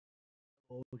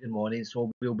Good morning. So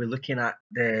we'll be looking at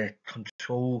the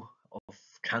control of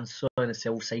cancer in the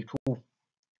cell cycle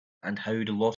and how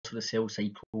the loss of the cell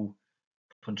cycle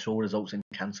control results in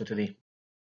cancer today.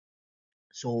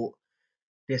 So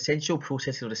the essential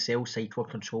processes of the cell cycle are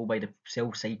controlled by the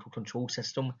cell cycle control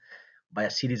system by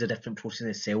a series of different processes in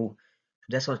the cell.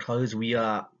 This occurs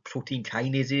via protein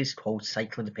kinases called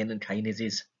cyclin-dependent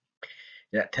kinases.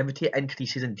 The activity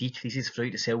increases and decreases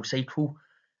throughout the cell cycle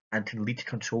and can lead to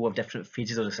control of different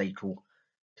phases of the cycle.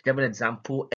 To give an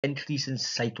example, increase in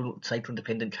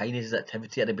cyclin-dependent kinases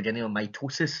activity at the beginning of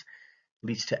mitosis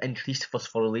leads to increased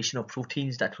phosphorylation of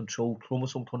proteins that control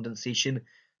chromosome condensation,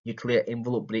 nuclear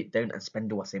envelope breakdown, and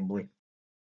spindle assembly.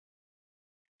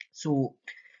 So,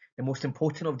 the most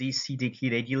important of these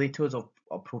CDK regulators of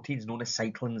proteins known as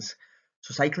cyclins.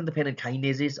 So, cyclin-dependent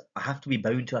kinases have to be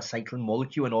bound to a cyclin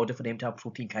molecule in order for them to have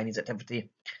protein kinase activity.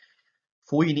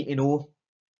 Four you need to know: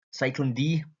 cyclin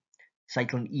D,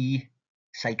 cyclin E,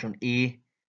 cyclin A,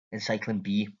 and cyclin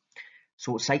B.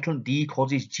 So cyclin D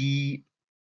causes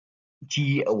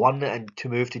G1 and to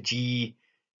move to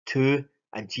G2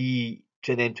 and G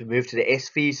to then to move to the S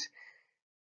phase.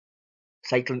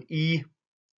 Cyclin E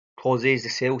causes the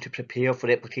cell to prepare for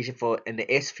replication in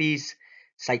the S phase.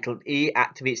 Cyclin A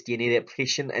activates DNA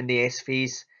replication in the S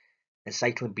phase, and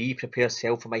cyclin B prepares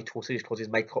cell for mitosis, causes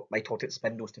mitotic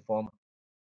spindles to form.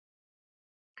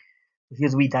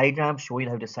 Here's a wee diagram showing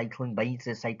how the cyclin binds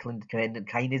to the cyclin-dependent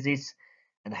kinases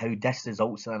and how this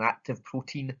results in an active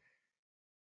protein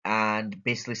and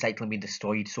basically cyclin being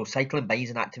destroyed. So cyclin binds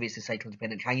and activates the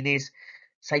cyclin-dependent kinase.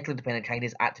 Cyclin-dependent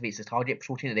kinase activates the target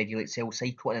protein and regulates cell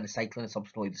cycle, and then the cyclin is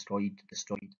subsequently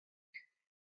destroyed.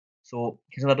 So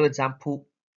here's another example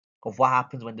of what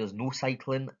happens when there's no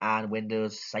cyclin and when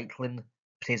there's cyclin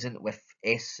present with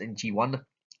S and G1.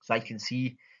 So I can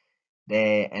see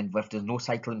and if there's no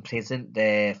cyclin present,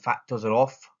 the factors are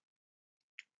off,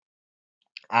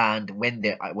 and when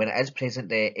it is present,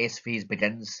 the S phase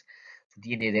begins. So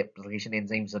DNA replication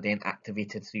enzymes are then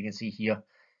activated. So you can see here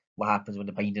what happens when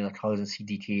the binding occurs and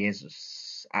CDK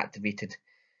is activated.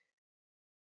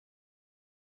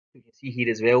 You can see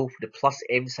here as well the plus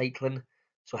M cyclin.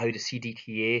 So how the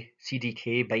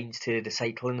CDK binds to the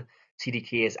cyclin,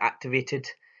 CDK is activated.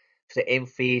 So the M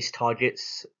phase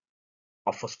targets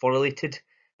are phosphorylated,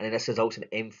 and then this results in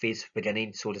M phase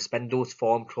beginning. So the spindles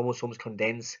form, chromosomes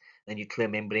condense, and the nuclear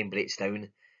membrane breaks down.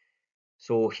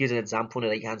 So here's an example on the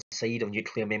right hand side of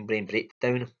nuclear membrane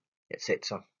breakdown,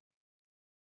 etc.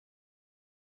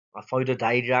 A further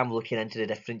diagram looking into the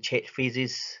different check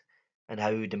phases and how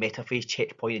the metaphase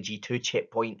checkpoint, the G2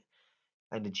 checkpoint,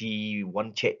 and the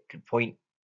G1 checkpoint,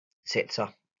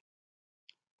 etc.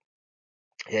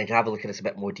 Yeah, you can have a look at this in a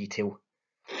bit more detail.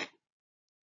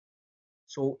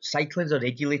 So cyclins are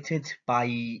regulated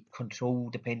by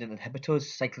control-dependent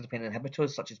inhibitors, cyclin-dependent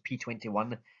inhibitors such as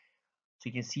P21. So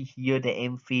you can see here the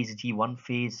M phase, the G1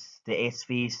 phase, the S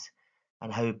phase,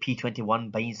 and how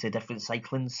P21 binds to different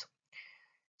cyclins.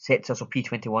 So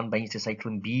P21 binds to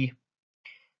cyclin B,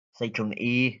 cyclin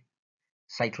A,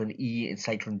 cyclin E, and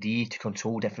cyclin D to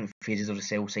control different phases of the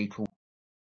cell cycle.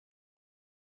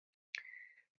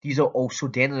 These are also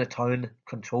then in turn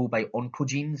controlled by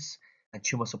oncogenes and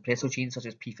tumor suppressor genes such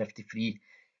as P53.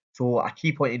 So a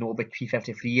key point to note about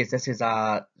P53 is this is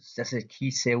a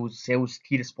key cell's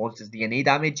key response to DNA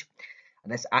damage,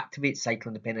 and this activates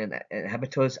cyclin-dependent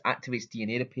inhibitors, activates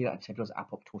DNA repair, and triggers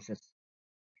apoptosis.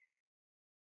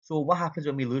 So what happens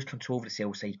when we lose control of the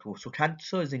cell cycle? So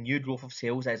cancer is a new growth of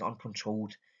cells that is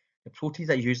uncontrolled. The proteins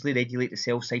that usually regulate the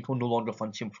cell cycle no longer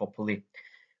function properly.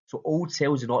 So old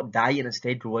cells do not die and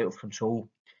instead grow out of control.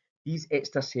 These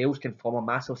extra cells can form a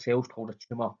mass of cells called a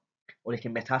tumor, or they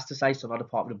can metastasize to another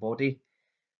part of the body.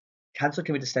 Cancer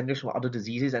can be distinguished from other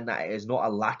diseases in that it is not a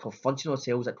lack of functional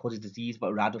cells that causes disease,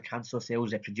 but rather cancer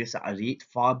cells that produce at a rate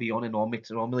far beyond the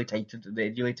normally tightened and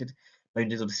regulated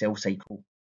boundaries of the cell cycle.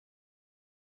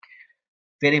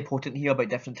 Very important here about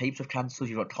different types of cancers.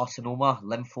 You've got carcinoma,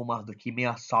 lymphoma,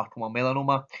 leukemia, sarcoma,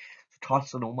 melanoma. So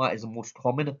carcinoma is the most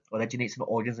common, originates in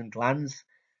organs and glands.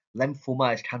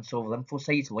 Lymphoma is cancer of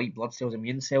lymphocytes, white blood cells,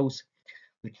 immune cells.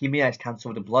 Leukemia is cancer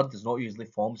of the blood, does not usually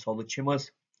form solid tumours.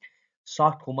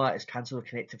 Sarcoma is cancer of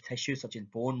connective tissue such as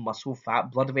bone, muscle, fat,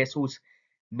 blood vessels.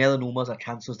 Melanomas are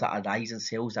cancers that arise in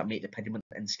cells that make the pigment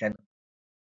in skin.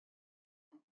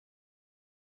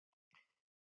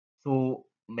 So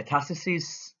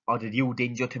metastases are the real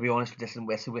danger, to be honest,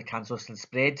 especially with cancer can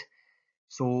spread.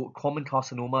 So common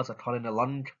carcinomas occur in the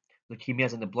lung,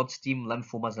 leukemias in the bloodstream,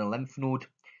 lymphomas in the lymph node,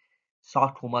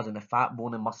 sarcomas in the fat,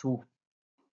 bone and muscle,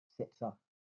 etc.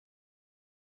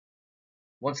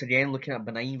 Once again, looking at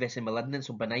benign versus malignant.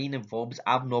 So benign involves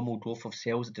abnormal growth of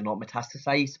cells that do not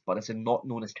metastasize, but this is not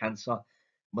known as cancer.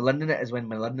 Malignant is when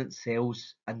malignant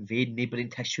cells invade neighbouring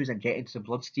tissues and get into the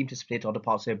bloodstream to spread to other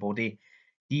parts of the body.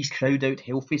 These crowd out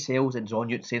healthy cells and draw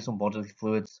nutrients from bodily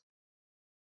fluids.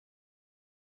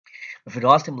 With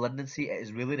regards to malignancy, it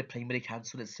is really the primary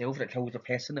cancer itself that kills a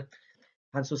person.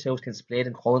 Cancer cells can spread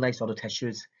and colonise other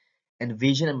tissues.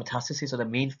 Invasion and metastasis are the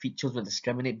main features that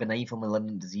discriminate benign from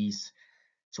malignant disease.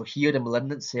 So here the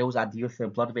malignant cells adhere to the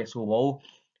blood vessel wall.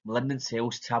 Malignant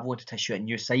cells travel into tissue at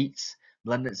new sites.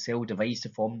 Malignant cell divides to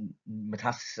form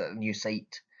metastasis at a new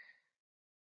site.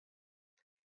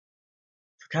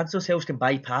 So cancer cells can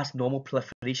bypass normal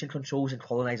proliferation controls and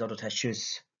colonise other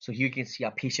tissues. So here you can see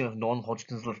a patient with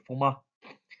non-Hodgkin's lymphoma,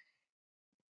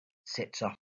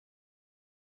 etc.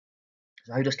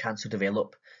 So how does cancer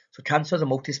develop? So cancer is a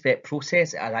multi-step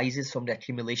process. It arises from the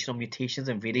accumulation of mutations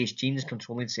in various genes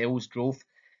controlling cells growth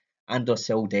and or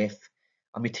cell death.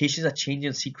 A mutation is a change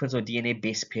in sequence of DNA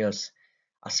base pairs.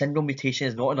 A single mutation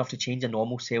is not enough to change a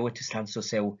normal cell into a cancer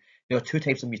cell. There are two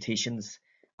types of mutations.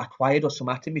 Acquired or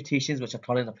somatic mutations, which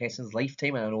occur in a person's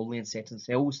lifetime and are only in certain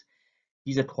cells.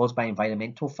 These are caused by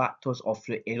environmental factors or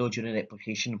through error during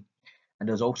replication. And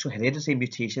there's also hereditary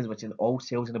mutations, which in all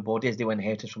cells in the body as they were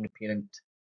inherited from the parent.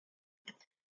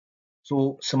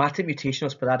 So somatic mutation or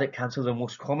sporadic cancers are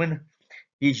most common.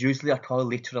 These usually occur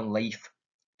later in life.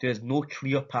 There is no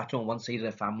clear pattern on one side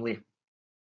of the family.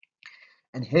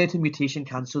 Inherited mutation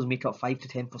cancers make up 5 to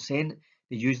 10%.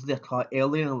 They usually occur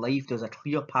earlier in life. There's a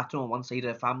clear pattern on one side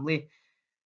of the family.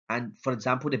 And for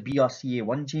example, the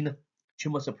BRCA1 gene,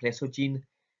 tumor suppressor gene,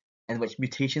 in which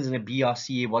mutations in the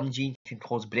BRCA1 gene can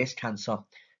cause breast cancer.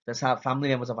 This family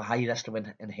members have a high risk of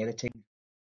inheriting.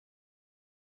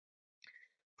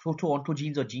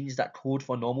 Proto-oncogenes are genes that code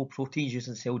for normal proteins used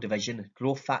in cell division.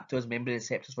 Growth factors, membrane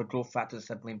receptors for growth factors,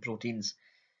 sibling proteins.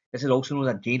 This is also known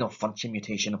as a gain-of-function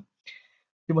mutation.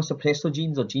 Tumor suppressor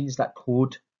genes are genes that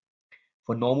code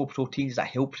for normal proteins that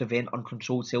help prevent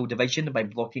uncontrolled cell division by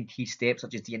blocking key steps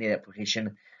such as DNA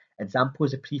replication. Example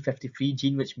is the P53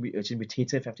 gene, which is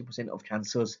mutated in 50% of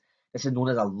cancers. This is known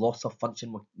as a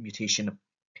loss-of-function mutation.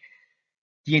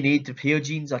 DNA repair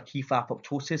genes are key for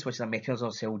apoptosis, which is a mechanism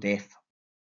of cell death.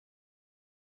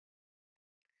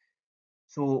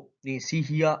 So you see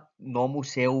here, normal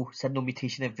cell signal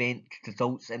mutation event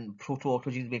results in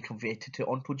proto-oncogenes being converted to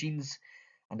oncogenes,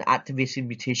 and the activation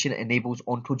mutation enables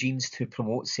oncogenes to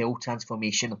promote cell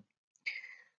transformation.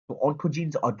 So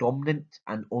oncogenes are dominant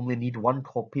and only need one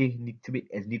copy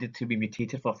is needed to be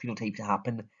mutated for a phenotype to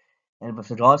happen. And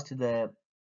with regards to the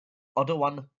other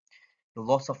one, the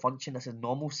loss of function, this is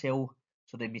normal cell,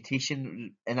 so the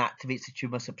mutation inactivates the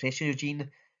tumor suppressor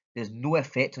gene. There's no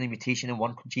effect on the mutation in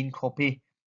one gene copy.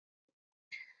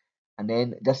 And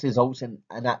then this results in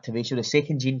inactivation of the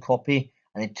second gene copy,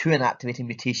 and then two inactivating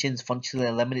mutations functionally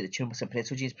eliminate the tumor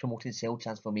suppressor genes, promoting cell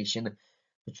transformation.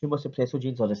 The tumor suppressor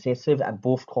genes are recessive, and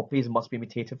both copies must be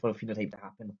mutated for a phenotype to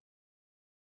happen.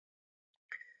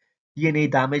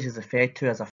 DNA damage is referred to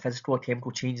as a physical or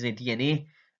chemical change in the DNA,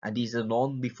 and these are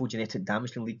non-lethal genetic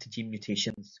damage can lead to gene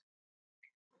mutations.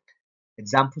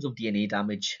 Examples of DNA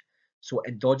damage. So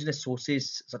endogenous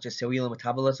sources such as cellular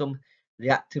metabolism,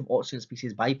 reactive oxygen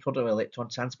species byproduct of electron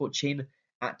transport chain,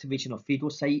 activation of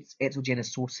phagocytes,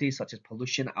 exogenous sources such as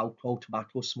pollution, alcohol,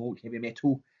 tobacco, smoke, heavy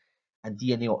metal, and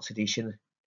DNA oxidation.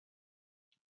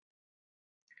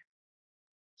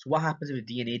 So what happens if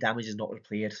the DNA damage is not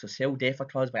repaired? So cell death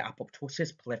occurs by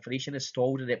apoptosis, proliferation is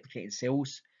stalled in replicating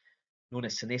cells, known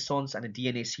as senescence, and the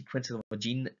DNA sequence of a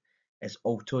gene is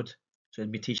altered, so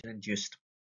mutation induced.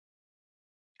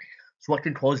 So what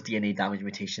can cause DNA damage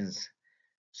mutations?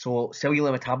 So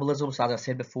cellular metabolism, so as I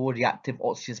said before, reactive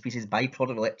oxygen species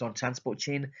byproduct of electron transport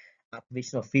chain,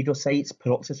 activation of phagocytes,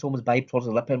 peroxisomes byproduct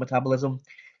of lipid metabolism,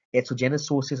 exogenous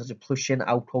sources such as pollution,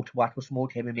 alcohol, tobacco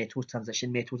smoke, heavy metals,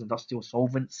 transition metals, industrial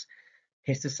solvents,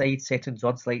 pesticides, certain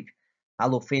drugs like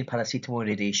halophane, paracetamol, and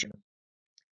radiation.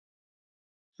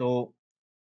 So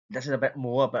this is a bit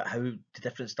more about how the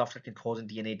different stuff that can cause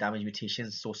DNA damage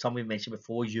mutations. So some we mentioned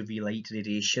before, UV light,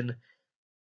 radiation,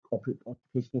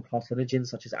 occupational carcinogens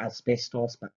such as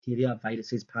asbestos, bacteria,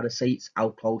 viruses, parasites,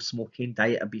 alcohol, smoking,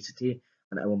 diet, obesity,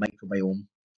 and our microbiome.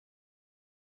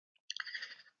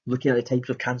 Looking at the types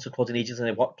of cancer-causing agents in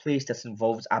the workplace, this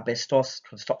involves asbestos,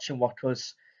 construction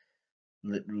workers,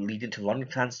 leading to lung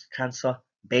cancer,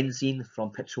 benzene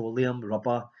from petroleum,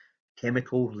 rubber,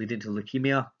 chemical leading to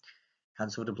leukemia,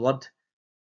 cancer of the blood,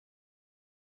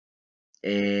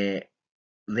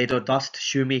 lead or dust,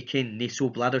 shoemaking, nasal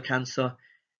bladder cancer,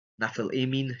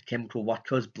 naphthylamine, chemical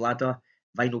workers, bladder,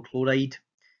 vinyl chloride,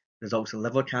 results in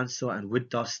liver cancer, and wood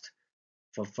dust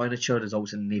for furniture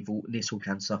results in nasal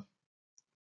cancer.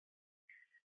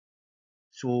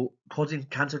 So,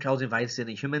 cancer-causing viruses in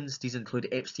humans, these include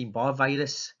Epstein-Barr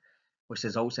virus, which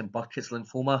results in Burkitt's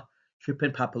lymphoma,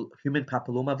 human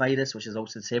papilloma virus, which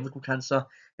results in cervical cancer,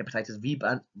 hepatitis V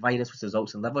virus, which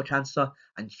results in liver cancer,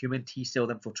 and human T-cell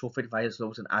lymphotrophic virus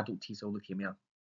results in adult T-cell leukemia.